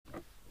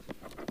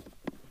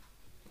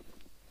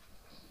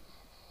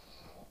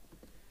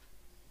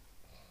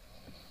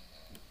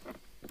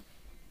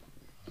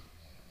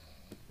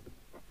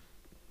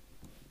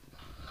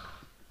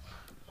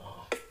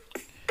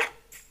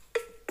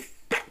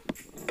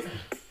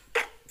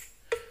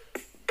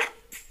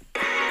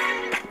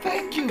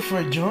Thank you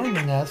for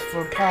joining us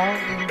for Power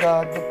in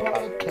God, the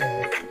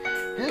podcast.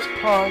 This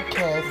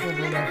podcast is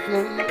an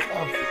affiliate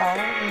of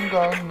Power in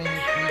God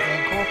Ministries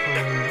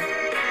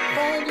Incorporated,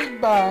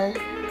 founded by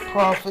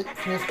Prophet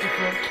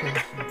Christopher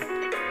Casey.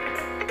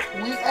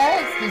 We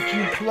ask that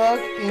you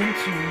plug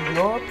into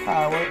your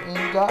power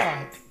in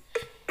God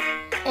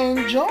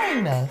and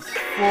join us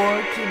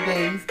for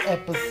today's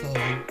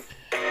episode.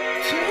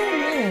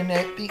 Tune in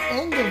at the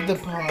end of the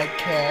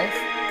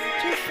podcast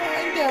to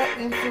find out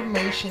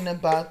information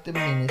about the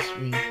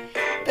ministry.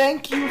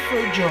 Thank you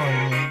for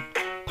joining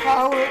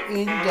Power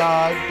in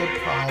God, the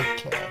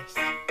podcast.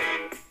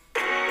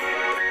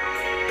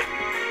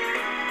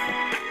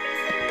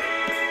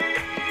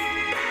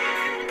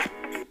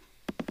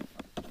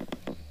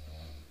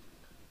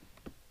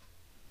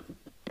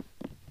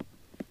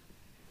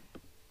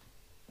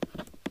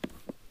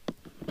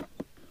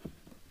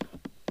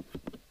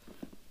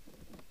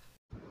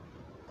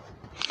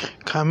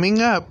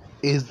 Coming up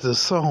is the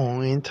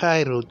song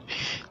entitled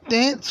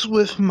Dance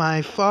with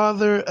My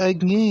Father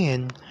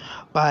Again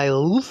by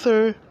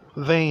Luther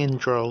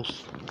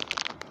Vandross.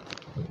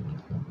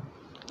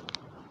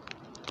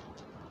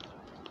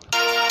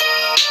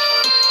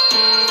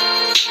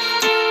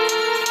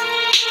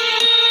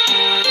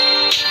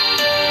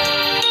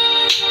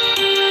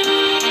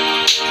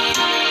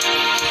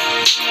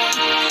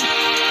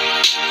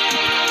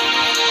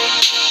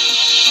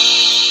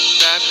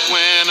 That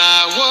when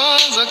I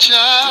was a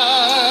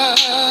child,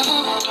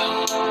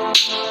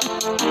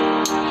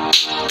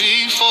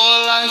 before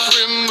life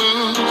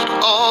removed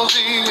all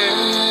the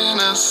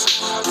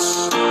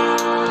innocence,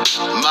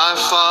 my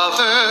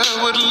father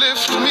would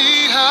lift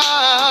me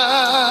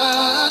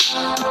high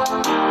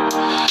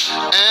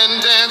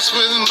and dance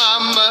with my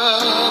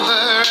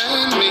mother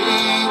and me,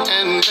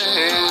 and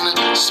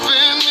then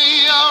spin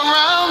me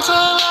around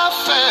till I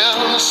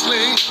fell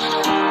asleep.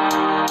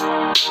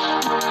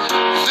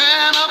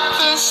 Then up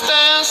the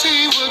stairs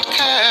he would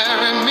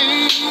carry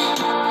me,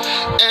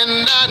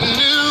 and I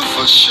knew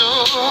for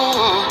sure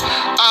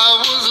I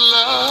was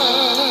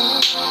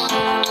loved.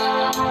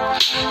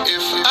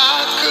 If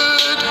I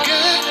could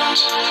get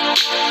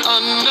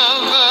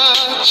another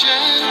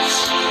chance,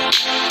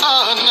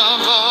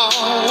 another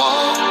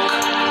walk,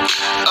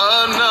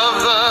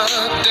 another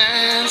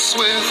dance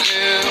with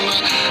him,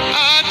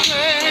 I'd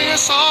play a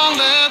song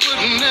that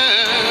would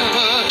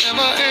never,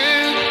 ever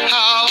end.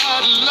 How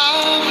I'd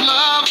love,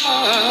 love,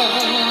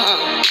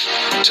 love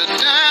to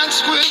dance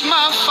with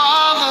my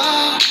father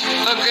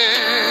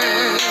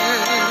again.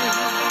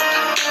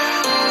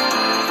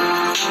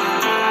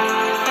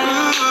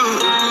 Ooh.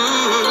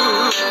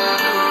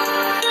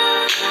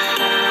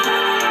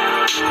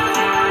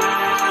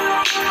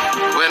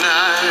 When I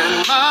and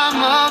my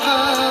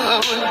mother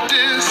would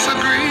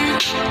disagree,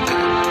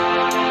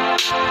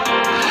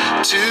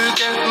 to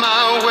get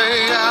my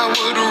way I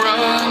would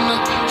run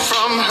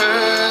from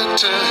her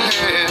to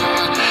him.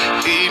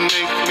 He'd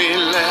make me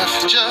laugh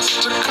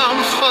just to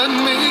comfort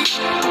me,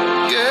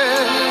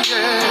 yeah,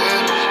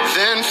 yeah.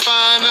 Then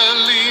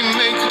finally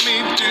make me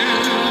do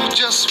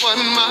just what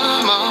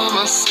my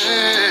mama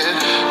said.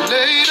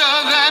 Later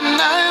that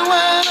night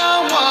when I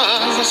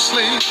was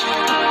asleep,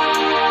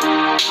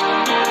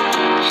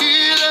 he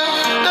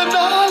left $1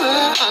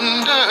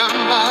 under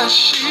my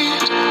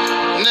sheet.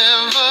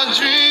 Never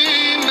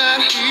dreamed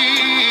that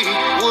he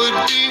would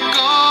be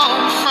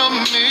gone from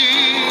me.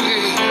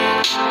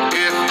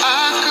 If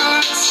I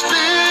could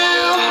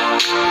steal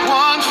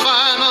one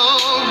final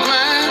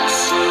glance,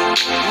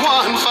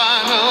 one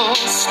final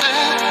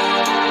step,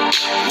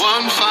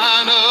 one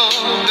final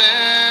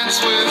dance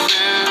with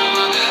him,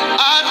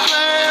 I'd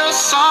play a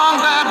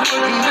song that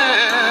would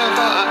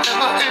never,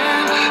 ever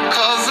end.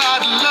 'Cause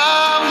I'd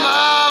love,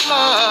 love,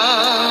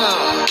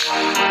 love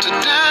to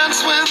dance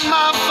with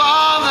my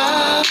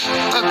father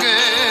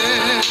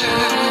again.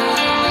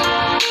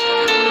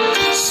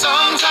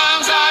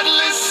 Sometimes I'd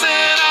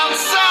listen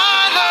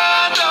outside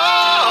her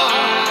door,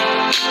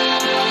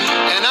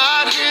 and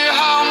I'd hear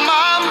how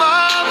my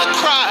mother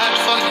cried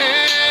for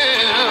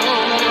him.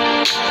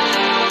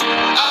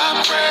 I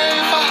pray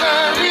for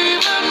her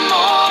even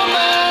more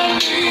than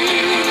me.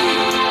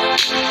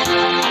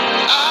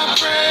 I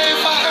pray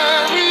for her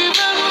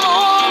even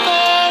more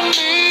than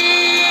me.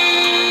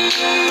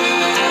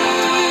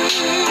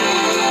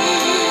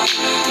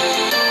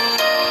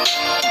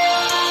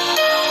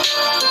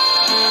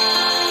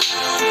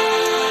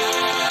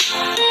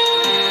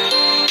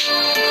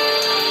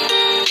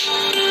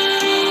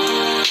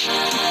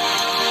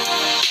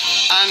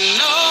 I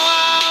know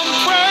I'm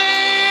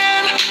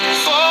praying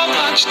for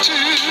much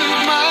too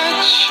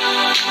much,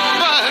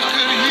 but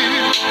could you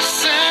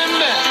send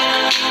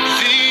back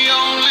the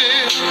only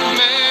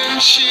man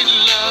she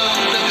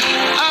loved?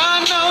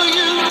 I know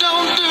you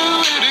don't do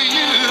it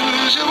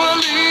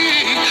usually,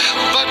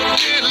 but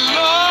dear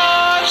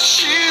Lord,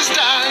 she's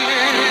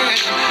dying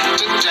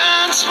to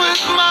dance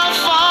with my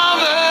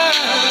father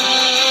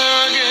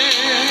again.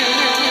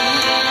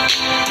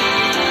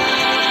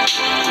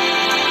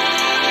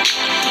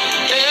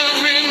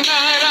 Every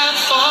night I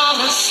fall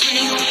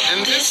asleep,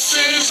 and this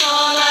is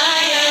all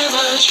I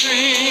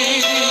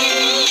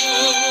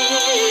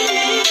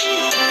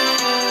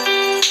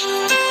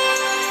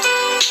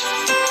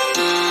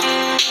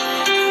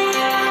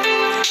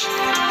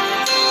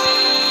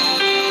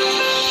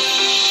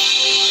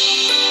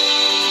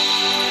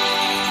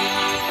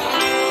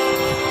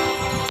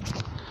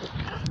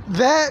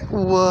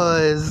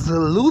was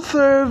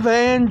Luther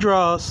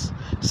Vandross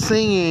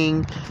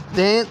singing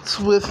Dance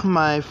with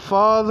My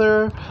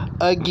Father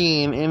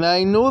Again. And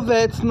I know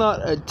that's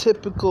not a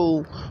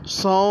typical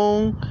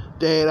song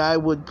that I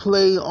would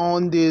play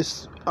on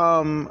this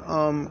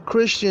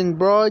Christian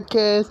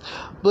broadcast,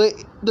 but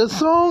the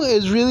song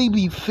is really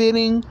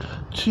befitting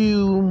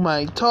to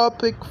my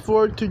topic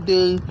for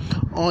today.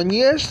 On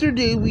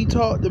yesterday, we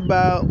talked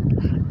about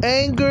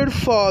angered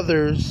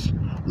fathers,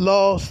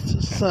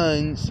 lost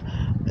sons.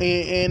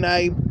 And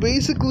I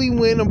basically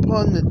went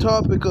upon the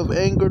topic of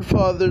angered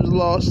fathers,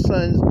 lost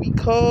sons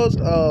because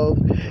of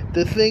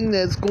the thing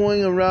that's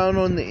going around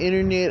on the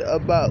internet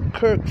about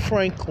Kirk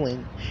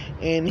Franklin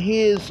and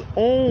his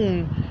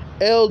own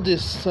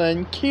eldest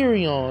son,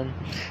 Kerrion.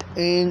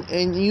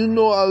 And you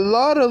know, a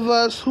lot of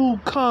us who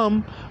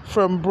come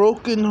from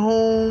broken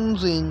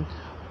homes and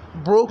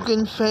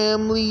broken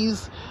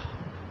families,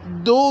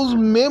 those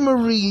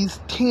memories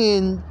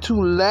tend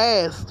to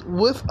last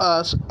with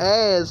us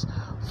as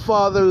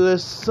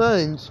fatherless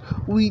sons.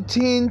 We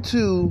tend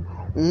to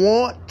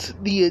want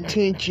the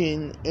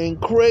attention and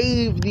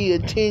crave the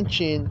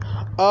attention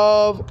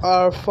of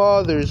our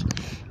fathers.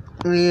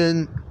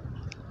 And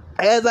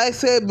as I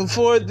said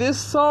before, this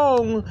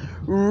song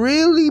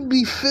really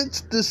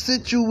befits the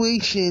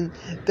situation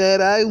that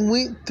I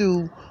went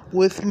through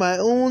with my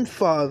own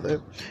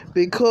father,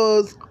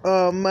 because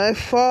my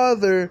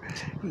father,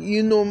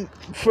 you know,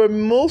 for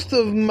most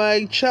of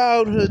my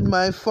childhood,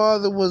 my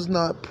father was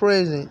not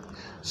present.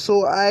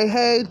 So I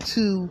had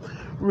to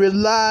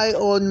rely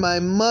on my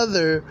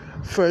mother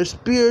for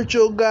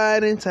spiritual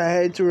guidance. I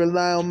had to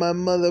rely on my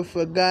mother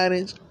for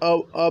guidance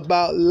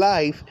about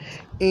life.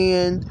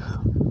 And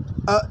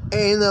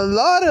a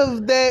lot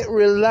of that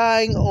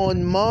relying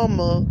on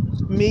mama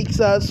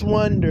makes us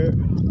wonder,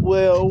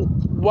 well,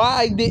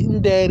 why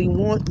didn't daddy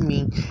want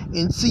me?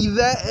 And see,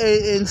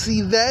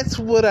 that's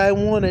what I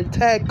want to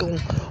tackle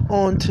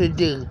on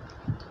today.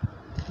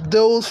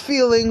 Those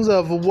feelings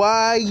of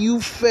why you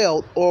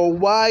felt or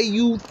why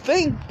you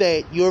think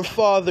that your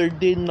father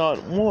did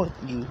not want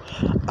you.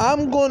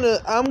 I'm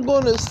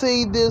gonna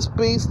say this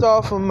based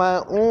off of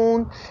my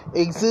own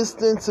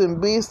existence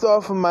and based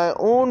off of my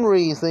own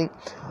raising.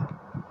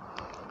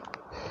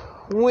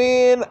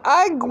 When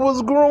I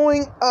was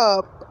growing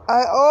up,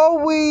 I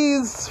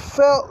always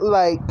felt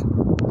like,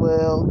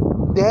 well,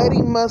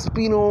 daddy must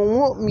be don't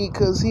want me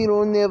because he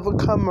don't never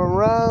come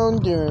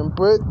around during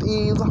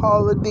birthdays,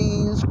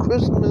 holidays,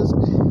 Christmas,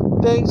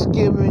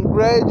 Thanksgiving,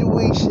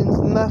 graduations,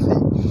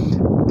 nothing.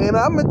 And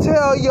I'm going to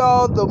tell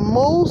y'all the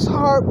most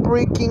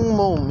heartbreaking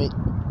moment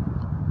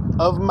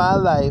of my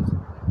life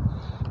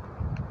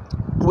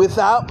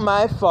without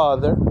my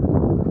father.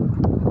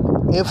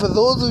 And for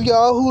those of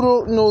y'all who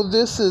don't know,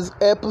 this is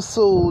part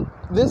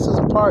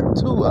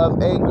 2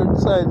 of Angered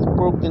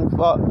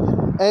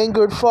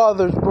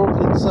Fathers,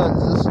 Broken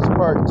Sons. This is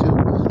part 2.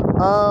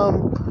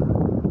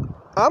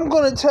 I'm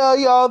going to tell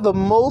y'all the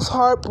most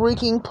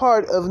heartbreaking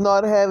part of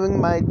not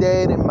having my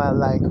dad in my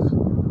life.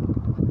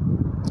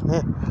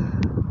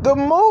 The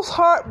most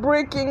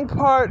heartbreaking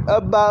part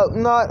about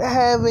not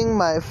having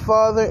my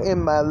father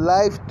in my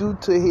life due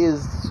to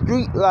his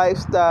street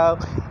lifestyle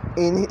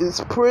and his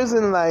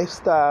prison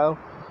lifestyle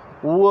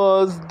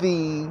was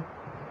the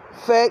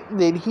fact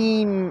that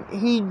he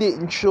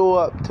didn't show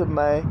up to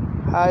my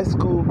high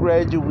school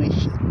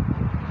graduation.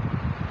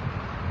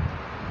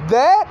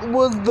 That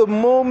was the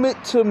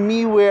moment to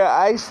me where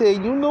I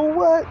said, you know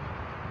what?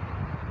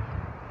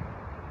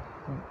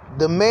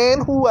 The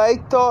man who I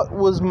thought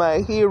was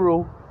my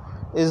hero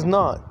is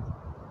not.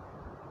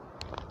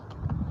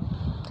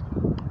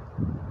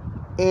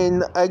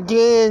 And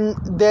again,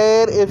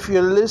 Dad, if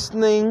you're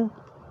listening,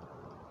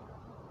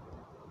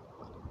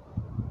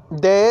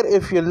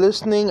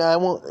 I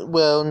won't,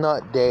 well,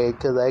 not Dad,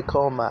 because I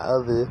call my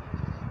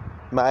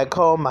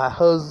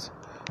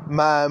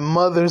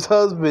mother's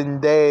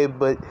husband Dad,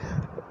 but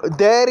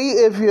Daddy,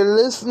 if you're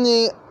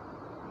listening,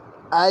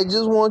 I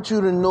just want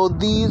you to know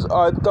these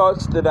are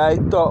thoughts that I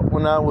thought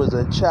when I was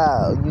a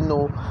child. You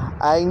know,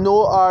 I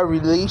know our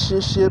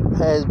relationship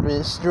has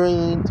been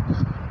strained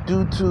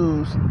due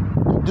to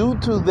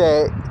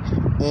that,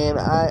 and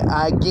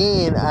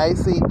I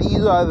say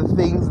these are the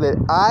things that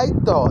I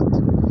thought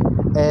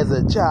as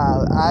a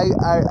child.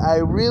 I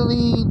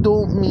really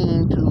don't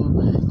mean to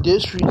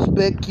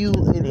disrespect you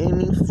in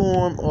any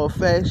form or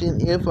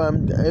fashion. If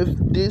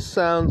this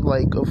sounds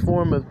like a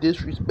form of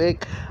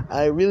disrespect,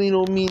 I really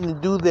don't mean to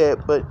do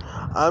that, but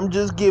I'm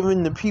just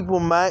giving the people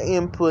my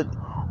input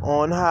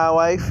on how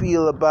I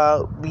feel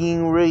about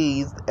being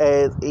raised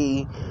as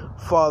a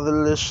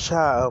fatherless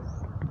child.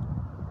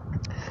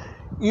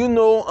 You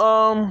know,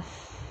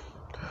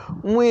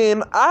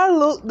 when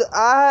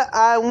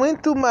I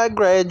went through my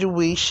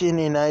graduation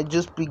and I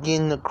just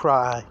began to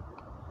cry.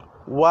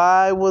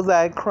 Why was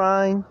I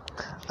crying?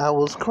 I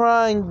was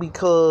crying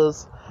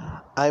because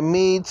I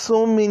made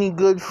so many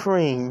good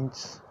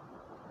friends.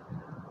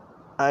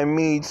 And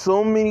the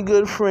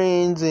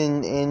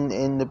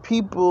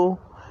people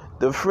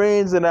the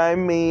friends that I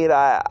made,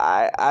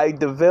 I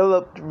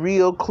developed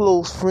real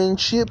close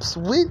friendships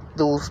with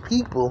those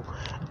people.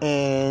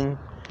 And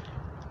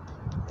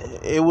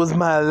it was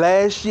my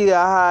last year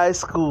of high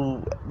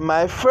school.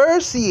 My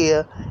first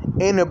year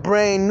in a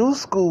brand new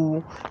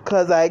school,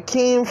 because I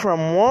came from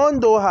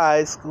Wando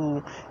High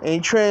School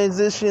and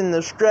transitioned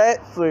to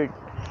Stratford.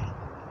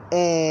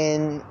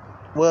 And,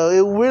 well,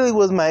 it really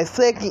was my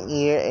second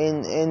year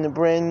in the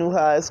brand new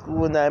high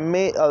school, and I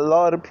met a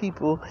lot of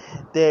people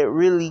that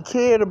really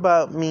cared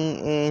about me,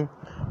 and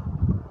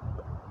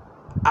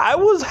I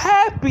was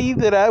happy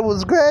that I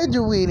was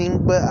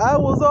graduating, but I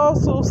was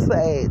also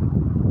sad.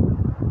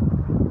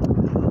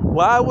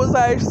 Why was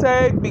I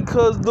sad?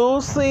 Because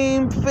those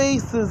same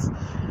faces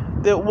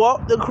that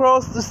walked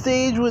across the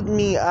stage with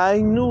me, I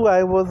knew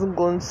I wasn't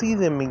going to see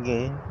them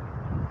again.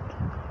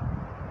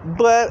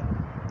 But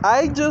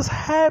I just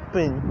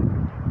happened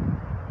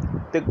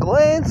to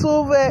glance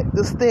over at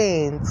the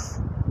stands,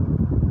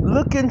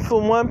 looking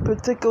for one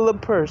particular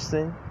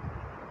person,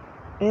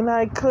 and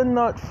I could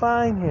not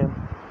find him.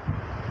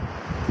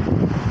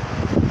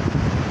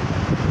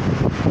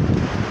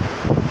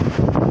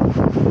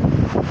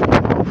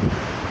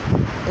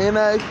 And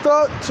I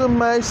thought to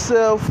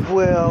myself,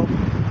 well,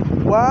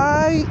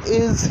 why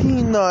is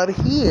he not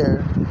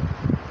here?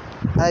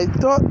 I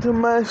thought to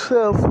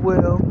myself,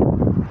 well,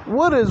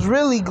 what is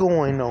really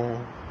going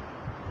on?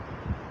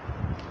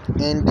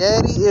 And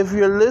Daddy, if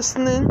you're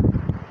listening,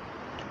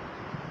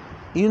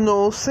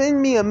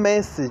 send me a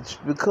message,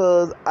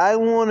 because I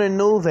want to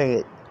know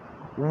that.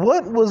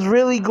 What was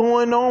really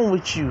going on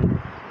with you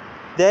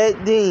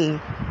that day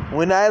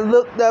when I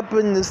looked up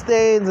in the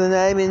stands and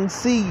I didn't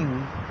see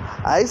you?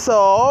 I saw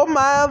all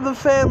my other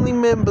family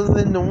members,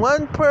 and the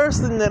one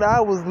person that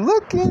I was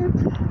looking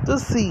to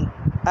see,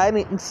 I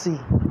didn't see.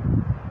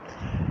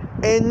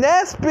 And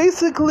that's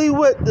basically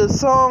what the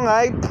song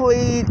I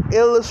played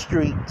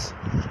illustrates.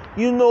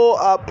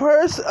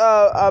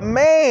 A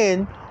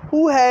man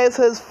who has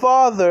his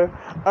father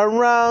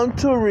around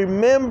to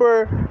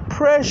remember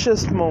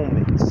precious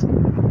moments.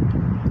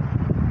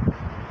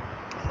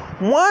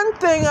 One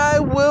thing I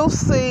will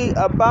say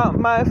about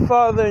my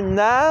father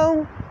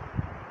now,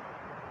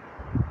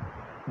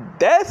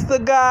 that's the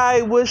guy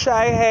I wish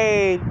I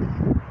had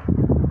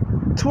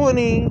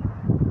 20,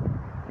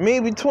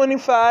 maybe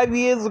 25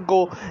 years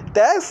ago.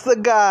 That's the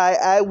guy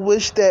I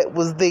wish that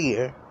was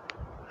there.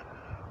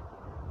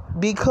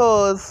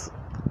 Because,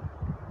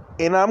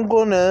 and I'm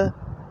going to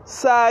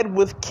side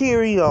with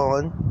Carry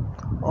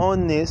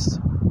on this,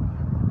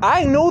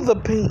 I know the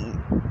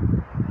pain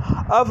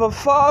of a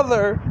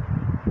father,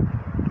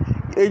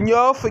 and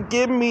y'all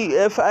forgive me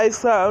if I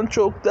sound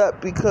choked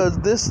up, because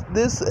this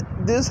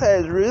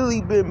has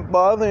really been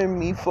bothering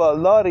me for a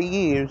lot of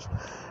years,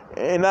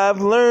 and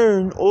I've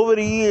learned over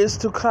the years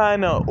to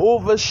kind of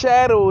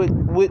overshadow it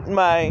with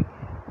my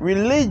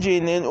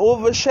religion and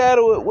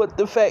overshadow it with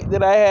the fact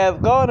that I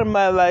have God in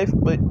my life.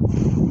 But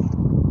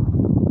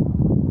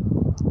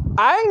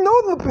I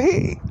know the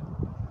pain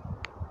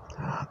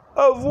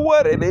of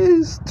what it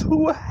is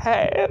to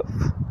have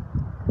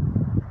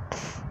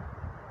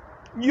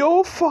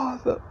your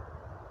father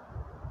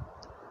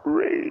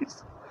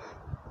raise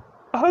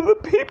other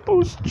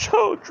people's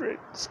children.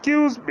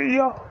 Excuse me,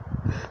 y'all.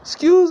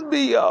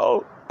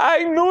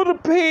 I know the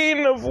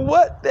pain of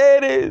what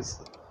that is,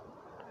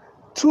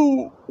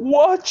 to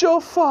watch your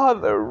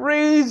father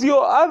raise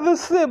your other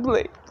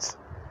siblings,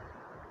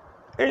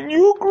 and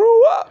you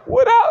grew up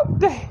without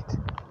that.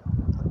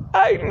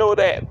 I know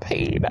that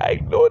pain.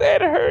 I know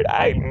that hurt.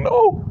 I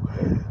know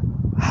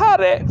how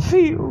that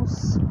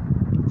feels.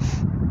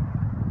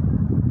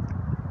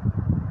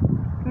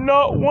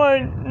 Not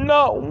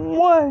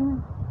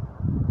one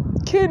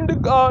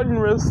kindergarten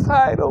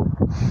recital.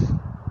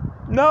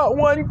 Not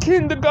one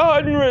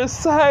kindergarten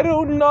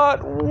recital.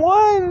 Not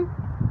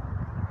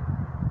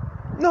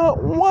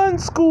one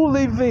school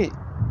event.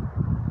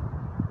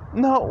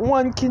 Not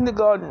one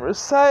kindergarten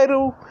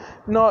recital.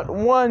 Not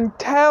one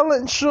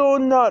talent show.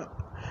 Not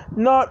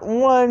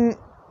one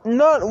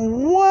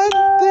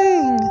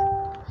thing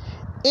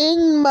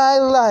in my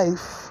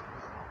life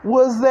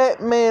was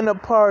that man a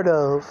part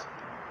of.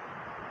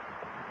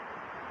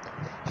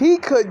 He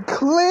could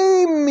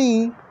claim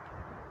me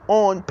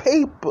on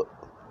paper,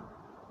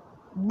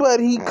 but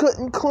he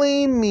couldn't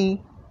claim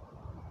me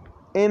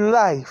in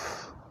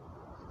life.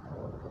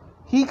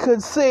 He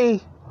could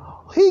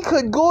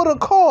go to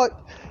court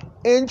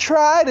and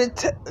try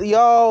to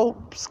y'all,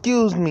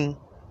 excuse me.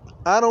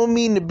 I'ma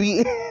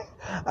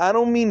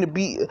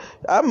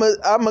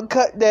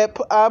cut that.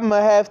 I'ma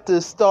have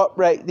to stop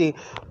right there.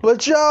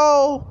 But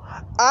y'all,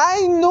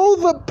 I know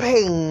the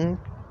pain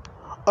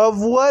of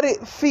what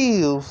it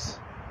feels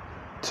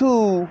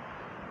to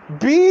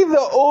be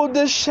the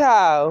oldest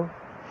child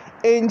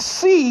and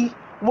see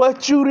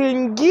what you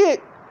didn't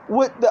get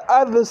with the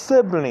other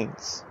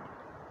siblings.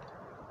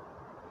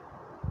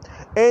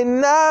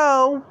 And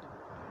now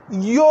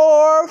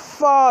your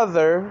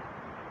father,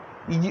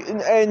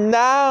 and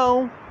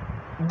now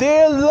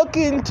they're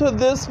looking to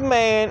this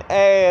man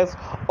as,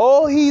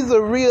 oh, he's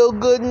a real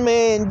good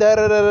man, da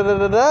da da da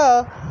da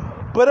da.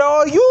 But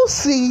all you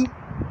seeing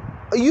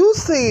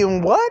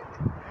what?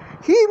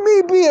 He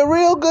may be a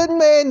real good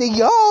man to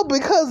y'all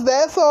because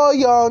that's all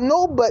y'all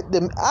know. But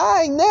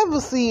I ain't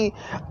never seen.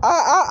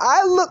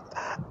 I look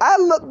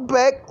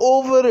back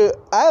over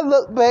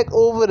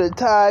the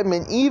time,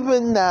 and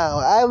even now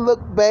I look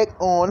back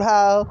on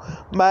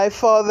how my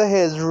father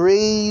has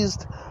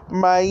raised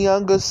my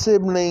younger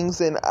siblings,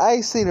 and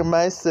I say to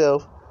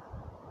myself,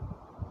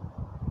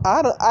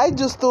 I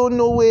just don't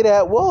know where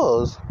that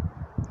was.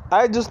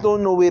 I just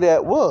don't know where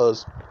that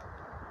was.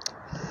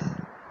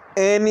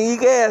 And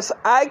yes,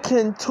 I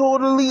can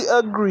totally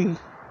agree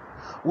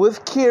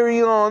with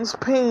Carry-On's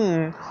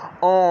pain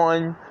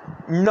on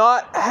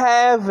not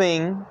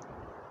having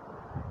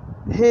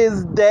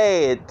his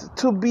dad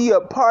to be a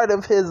part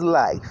of his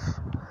life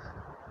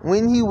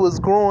when he was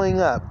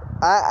growing up.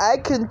 I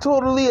can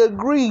totally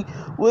agree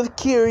with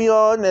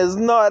Carry-On as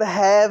not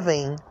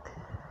having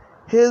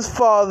his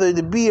father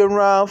to be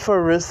around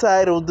for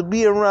recital, to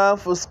be around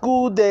for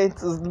school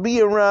dances, to be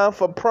around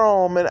for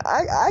prom, and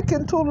I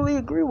can totally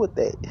agree with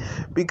that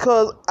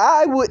because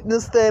I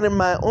witnessed that in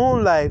my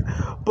own life.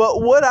 But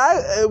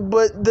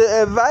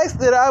the advice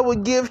that I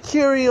would give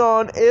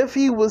Carry-On if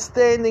he was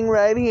standing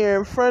right here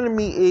in front of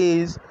me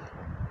is,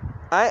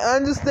 I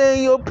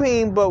understand your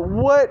pain, but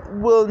what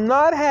will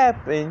not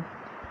happen,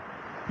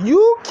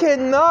 you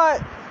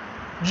cannot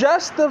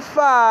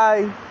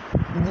justify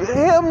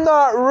him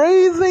not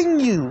raising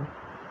you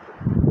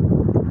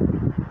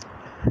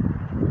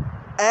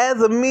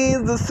as a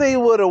means to say,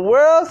 well, the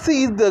world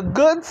sees the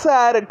good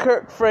side of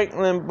Kirk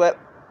Franklin, but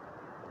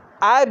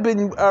I've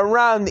been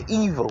around the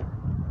evil.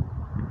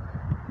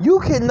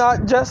 You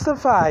cannot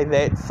justify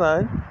that,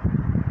 son.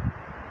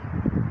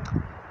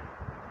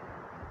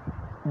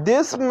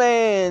 This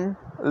man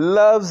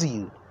loves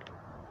you.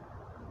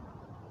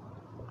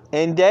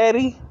 And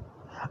Daddy,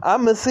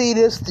 I'm going to say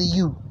this to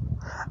you.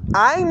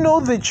 I know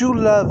that you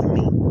love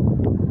me.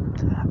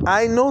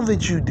 I know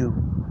that you do.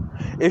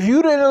 If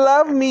you didn't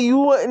love me, you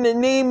wouldn't have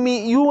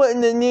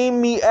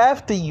named me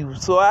after you.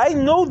 So I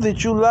know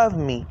that you love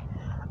me.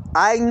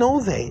 I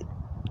know that.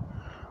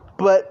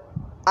 But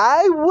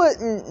I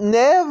wouldn't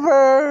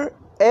never,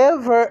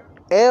 ever,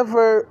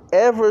 ever,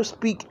 ever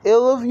speak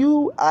ill of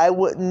you. I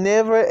would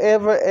never,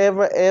 ever,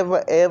 ever,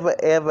 ever, ever,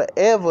 ever,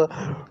 ever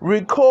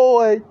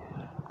record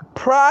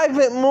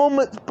private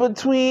moments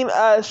between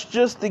us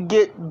just to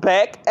get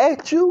back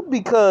at you,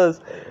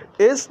 because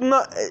that's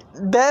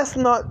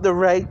not the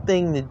right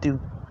thing to do.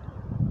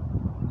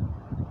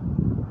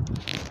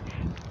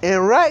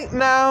 And right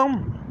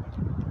now,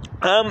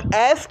 I'm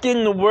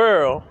asking the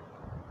world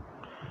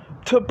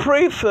to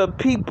pray for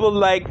people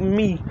like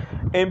me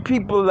and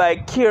people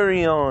like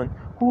Carry-On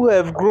who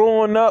have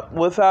grown up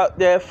without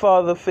their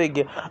father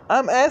figure.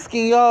 I'm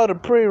asking y'all to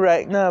pray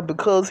right now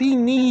because he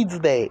needs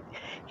that.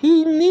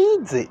 He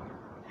needs it.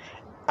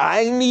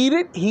 I need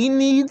it. He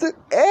needs it.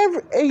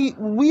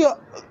 We are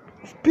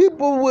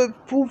people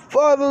who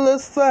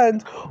fatherless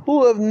sons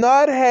who have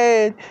not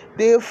had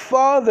their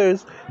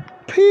fathers.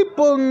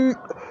 People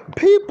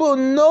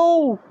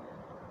know.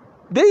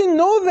 They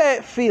know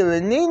that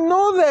feeling. They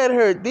know that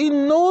hurt. They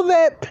know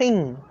that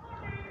pain.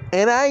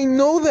 And I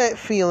know that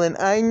feeling.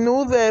 I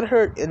know that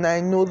hurt. And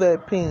I know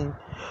that pain.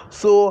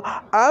 So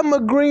I'm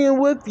agreeing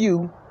with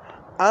you.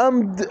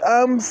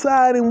 I'm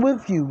siding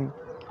with you,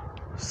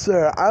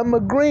 sir. I'm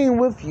agreeing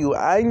with you.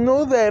 I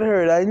know that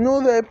hurt. I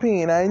know that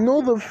pain. I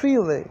know the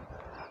feeling.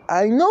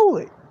 I know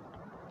it.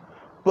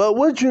 But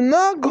what you're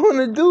not going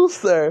to do,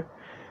 sir,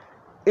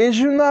 is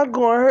you're not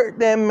going to hurt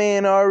that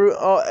man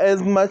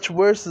as much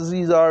worse as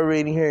he's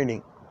already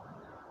hurting.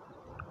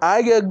 I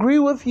agree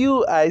with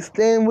you. I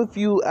stand with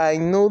you. I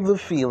know the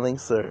feeling,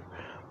 sir.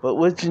 But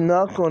what you're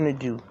not going to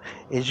do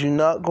is you're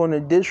not going to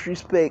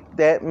disrespect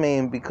that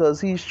man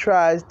because he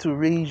tries to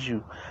raise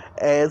you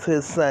as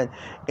his son.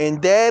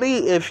 And Daddy,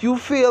 if you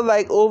feel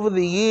like over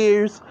the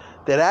years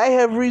that I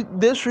have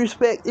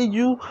disrespected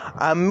you,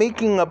 I'm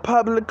making a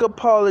public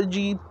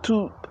apology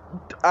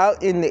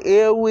out in the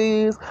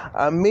airways.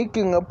 I'm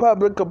making a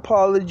public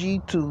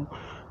apology to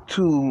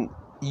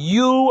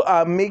you.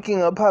 I'm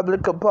making a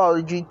public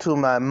apology to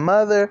my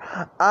mother.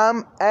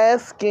 I'm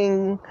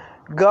asking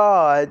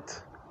God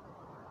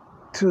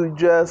to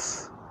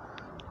just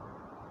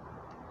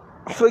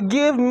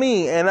forgive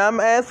me, and I'm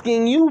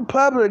asking you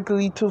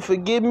publicly to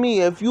forgive me.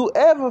 If you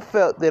ever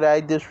felt that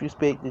I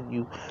disrespected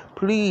you,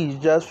 please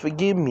just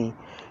forgive me.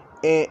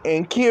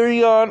 And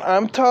Carry-On,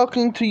 I'm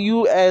talking to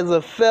you as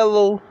a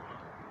fellow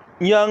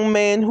young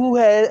man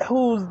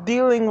who's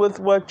dealing with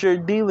what you're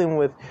dealing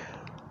with.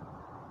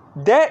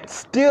 That's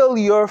still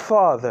your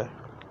father.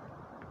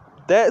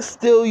 That's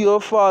still your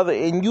father,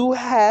 and you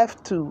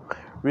have to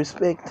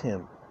respect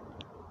him.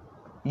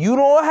 You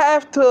don't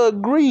have to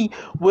agree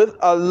with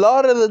a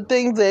lot of the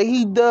things that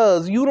he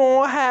does. You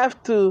don't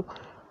have to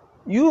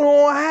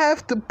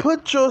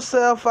put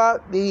yourself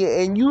out there,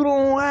 and you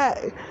don't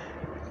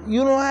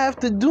have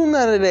to do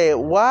none of that.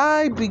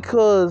 Why?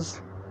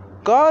 Because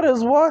God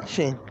is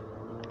watching.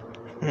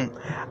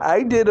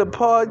 I did a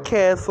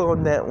podcast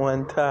on that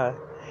one time.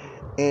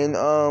 And,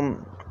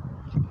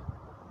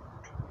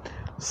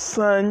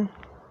 son,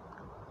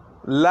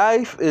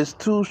 life is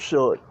too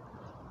short.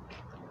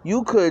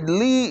 You could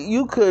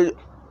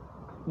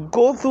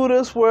go through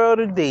this world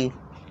today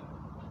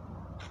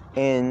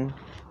and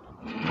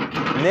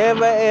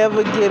never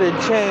ever get a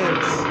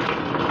chance.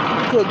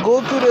 You could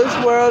go through this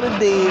world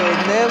today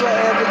and never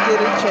ever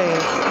get a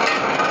chance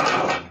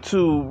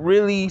to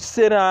really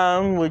sit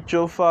down with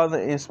your father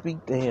and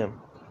speak to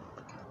him.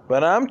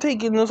 But I'm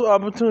taking this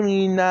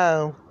opportunity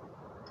now,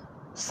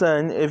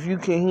 son, if you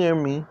can hear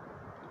me.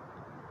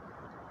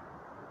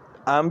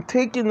 I'm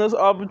taking this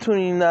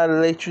opportunity now to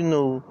let you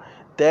know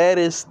that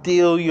is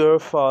still your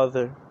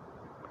father.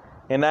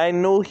 And I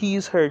know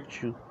he's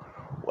hurt you.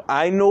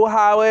 I know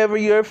however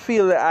you're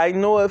feeling. I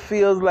know it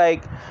feels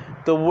like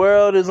the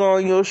world is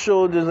on your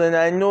shoulders. And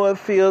I know it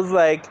feels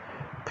like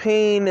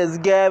pain is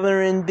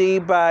gathering day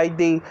by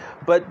day.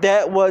 But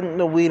that wasn't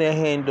the way to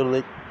handle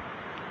it.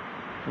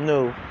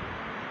 No.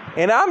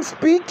 And I'm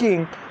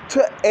speaking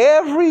to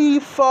every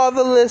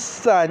fatherless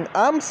son.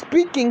 I'm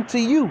speaking to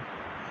you.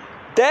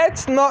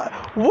 That's not,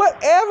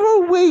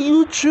 whatever way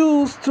you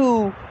choose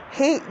to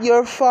hate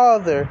your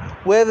father,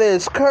 whether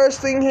it's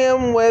cursing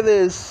him, whether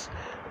it's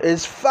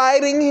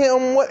fighting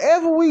him,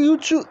 whatever way you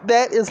choose,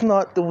 that is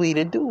not the way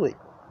to do it.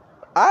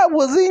 I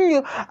was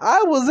in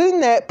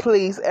that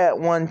place at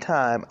one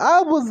time.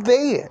 I was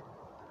there.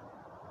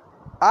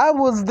 I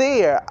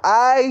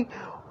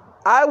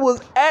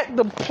was at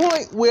the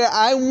point where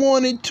I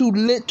wanted to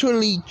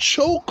literally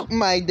choke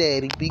my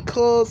daddy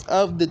because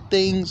of the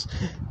things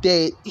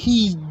that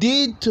he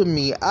did to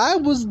me. I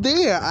was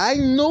there. I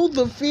know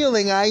the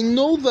feeling. I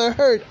know the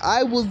hurt.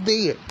 I was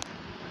there.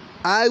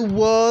 I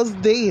was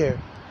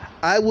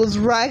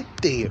right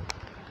there.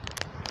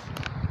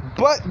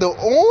 But the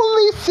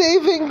only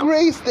saving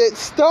grace that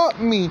stopped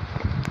me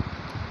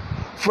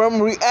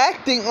from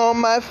reacting on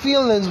my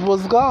feelings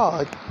was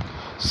God.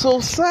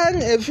 So, son,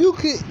 if you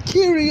could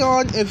carry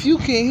on, if you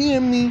can hear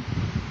me,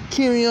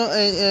 carry on.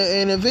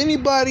 And if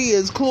anybody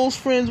is close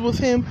friends with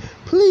him,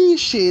 please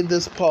share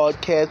this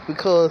podcast,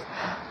 because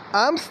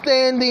I'm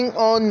standing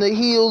on the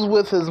heels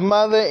with his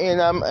mother, and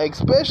I'm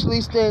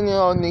especially standing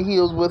on the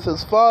heels with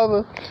his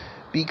father,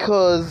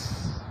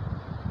 because,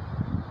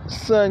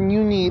 son,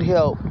 you need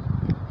help.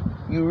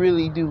 You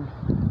really do.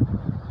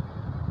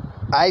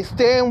 I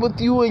stand with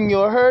you in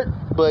your hurt,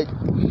 but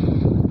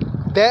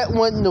that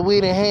wasn't the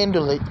way to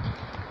handle it.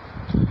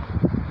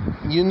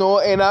 You know,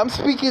 and I'm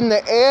speaking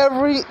to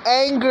every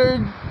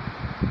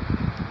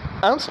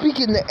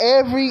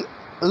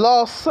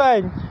lost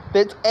son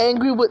that's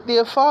angry with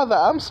their father.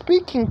 I'm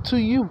speaking to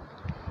you.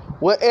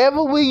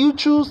 Whatever way you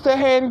choose to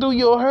handle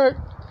your hurt,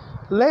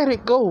 let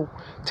it go.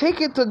 Take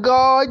it to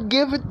God,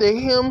 give it to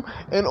him,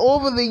 and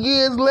over the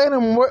years, let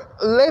him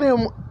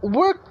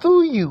work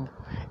through you.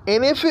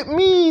 And if it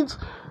means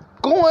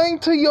going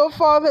to your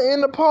father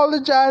and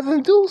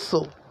apologizing, do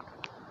so.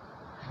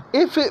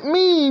 If it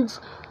means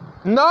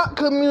not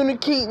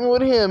communicating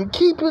with him,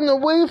 keeping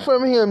away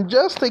from him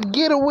just to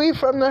get away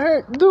from the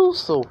hurt, do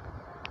so.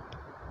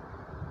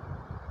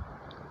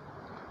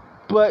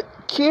 But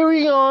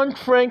carry on,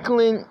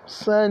 Franklin,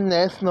 son,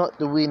 that's not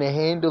the way to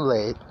handle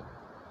it.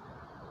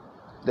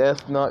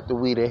 That's not the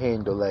way to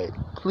handle it.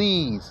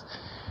 Please.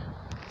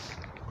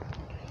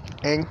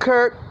 And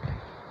Kirk,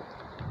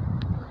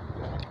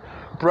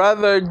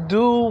 brother,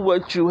 do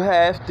what you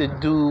have to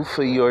do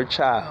for your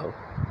child.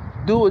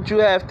 Do what you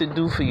have to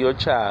do for your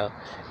child.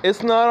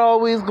 It's not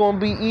always going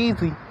to be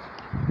easy.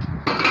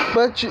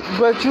 But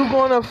you're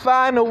going to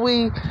find a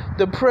way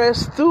to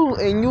press through,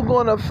 and you're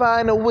going to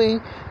find a way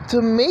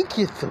to make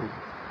it through.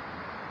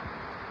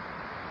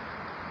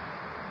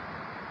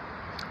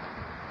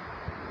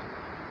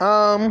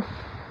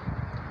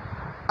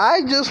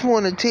 I just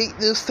want to take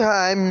this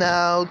time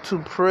now to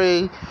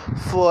pray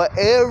for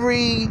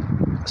every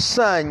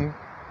son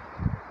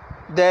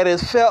that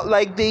has felt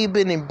like they've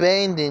been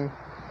abandoned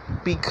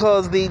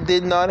because they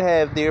did not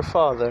have their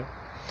father.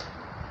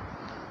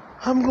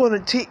 I'm going to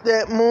take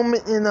that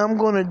moment and I'm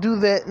going to do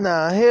that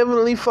now.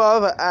 Heavenly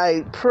Father,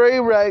 I pray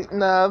right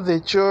now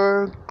that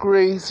your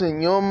grace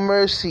and your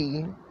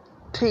mercy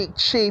take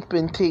shape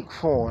and take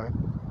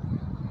form.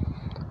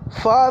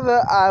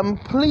 Father, I'm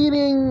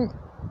pleading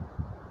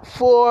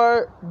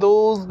for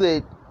those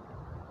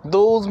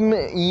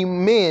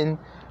men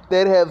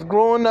that have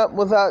grown up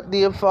without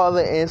their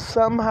father and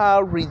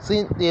somehow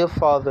resent their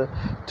father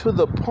to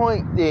the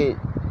point that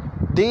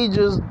they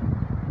just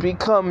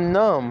become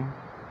numb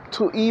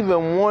to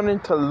even wanting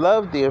to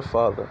love their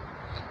father.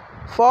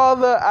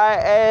 Father, I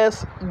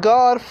ask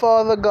God,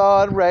 Father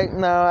God, right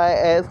now, I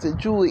ask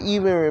that you would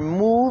even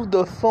remove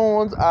the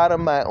thorns out of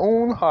my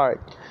own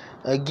heart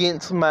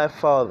against my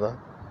father.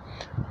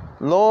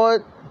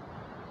 Lord,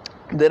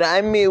 that I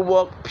may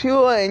walk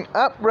pure and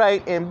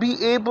upright and be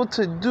able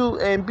to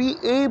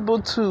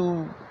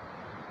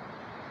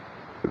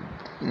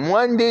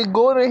one day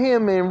go to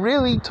him and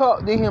really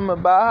talk to him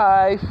about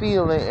how I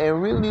feel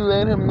and really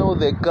let him know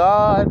that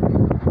God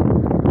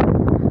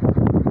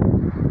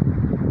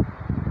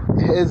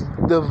has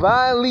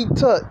divinely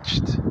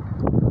touched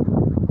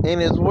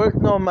and is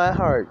working on my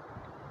heart.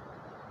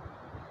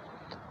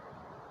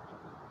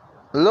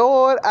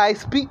 Lord, I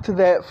speak to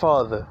that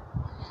father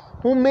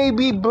who may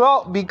be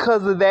brought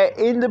because of that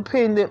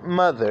independent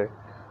mother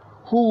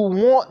who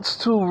wants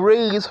to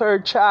raise her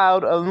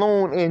child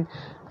alone and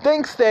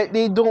thinks that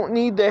they don't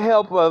need the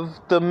help of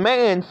the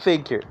man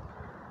figure.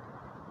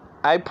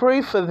 I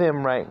pray for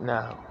them right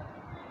now.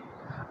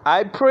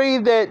 I pray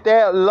that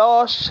that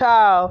lost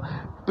child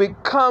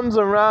becomes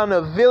around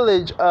a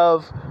village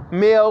of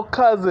male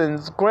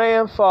cousins,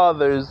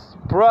 grandfathers,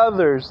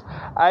 brothers.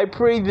 I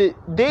pray that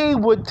they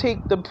would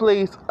take the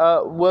place,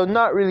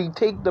 not really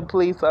take the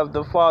place of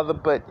the father,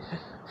 but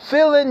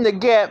fill in the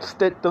gaps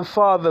that the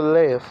father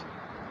left.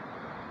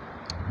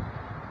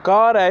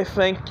 God, I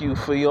thank you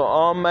for your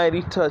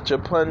almighty touch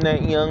upon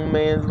that young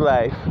man's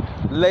life.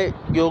 Let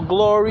your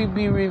glory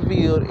be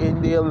revealed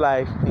in their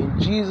life. In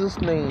Jesus'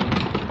 name,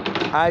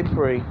 I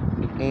pray.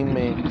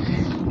 Amen.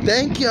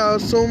 Thank y'all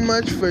so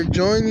much for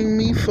joining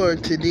me for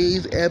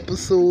today's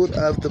episode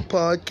of the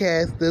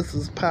podcast. This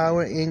is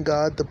Power in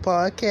God, the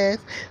podcast.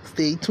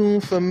 Stay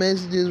tuned for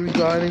messages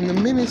regarding the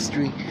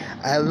ministry.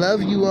 I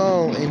love you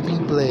all and be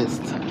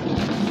blessed.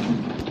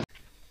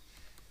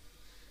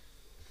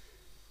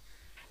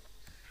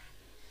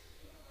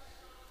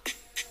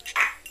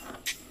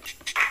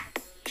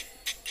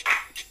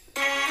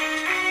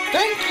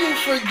 Thank you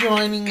for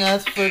joining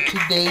us for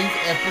today's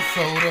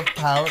episode of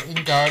Power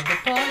in God, the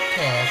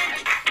podcast.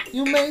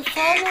 You may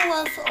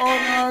follow us on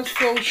our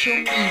social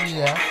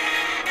media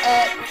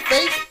at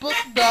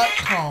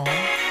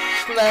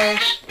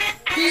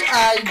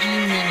facebook.com/PIG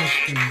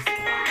Ministries.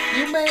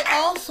 You may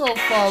also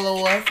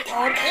follow us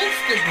on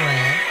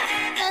Instagram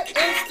at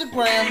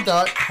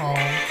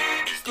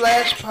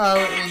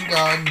instagram.com/Power in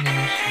God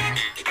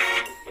Ministries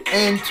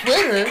and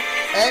Twitter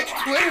at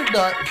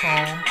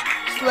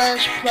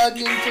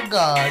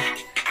twitter.com/PlugIntoGod.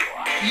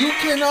 You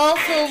can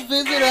also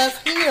visit us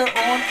here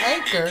on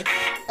Anchor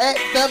at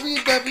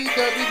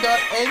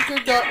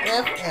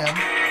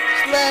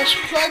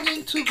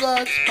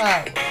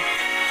www.anchor.fm/PlugIntoGodsPower.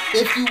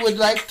 If you would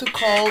like to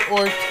call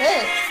or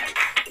text,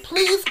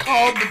 please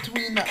call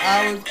between the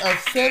hours of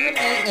 7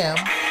 a.m.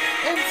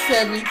 and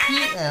 7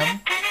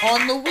 p.m.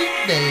 on the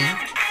weekdays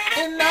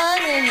and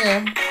 9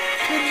 a.m.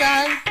 to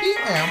 9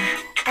 p.m.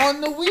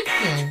 on the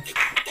weekends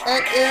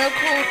at air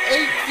code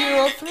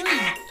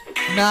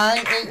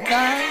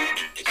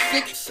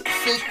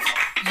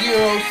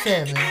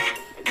 803-989-6607.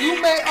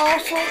 You may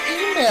also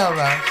email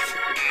us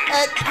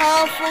at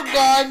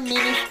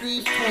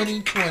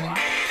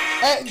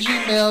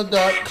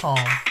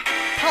powerfulgodministries2020@gmail.com.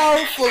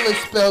 Powerful is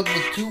spelled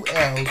with 2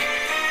 L's.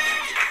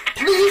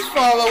 Please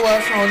follow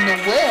us on the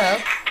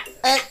web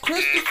at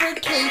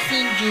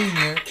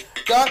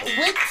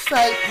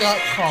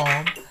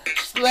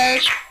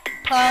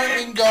ChristopherCasonJr.wixsite.com/Power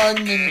in God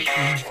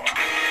Ministries.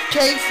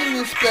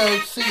 Cason is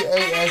spelled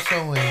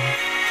C-A-S-O-N.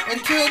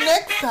 Until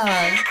next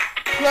time,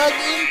 plug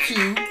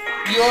into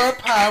your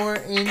power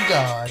in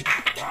God.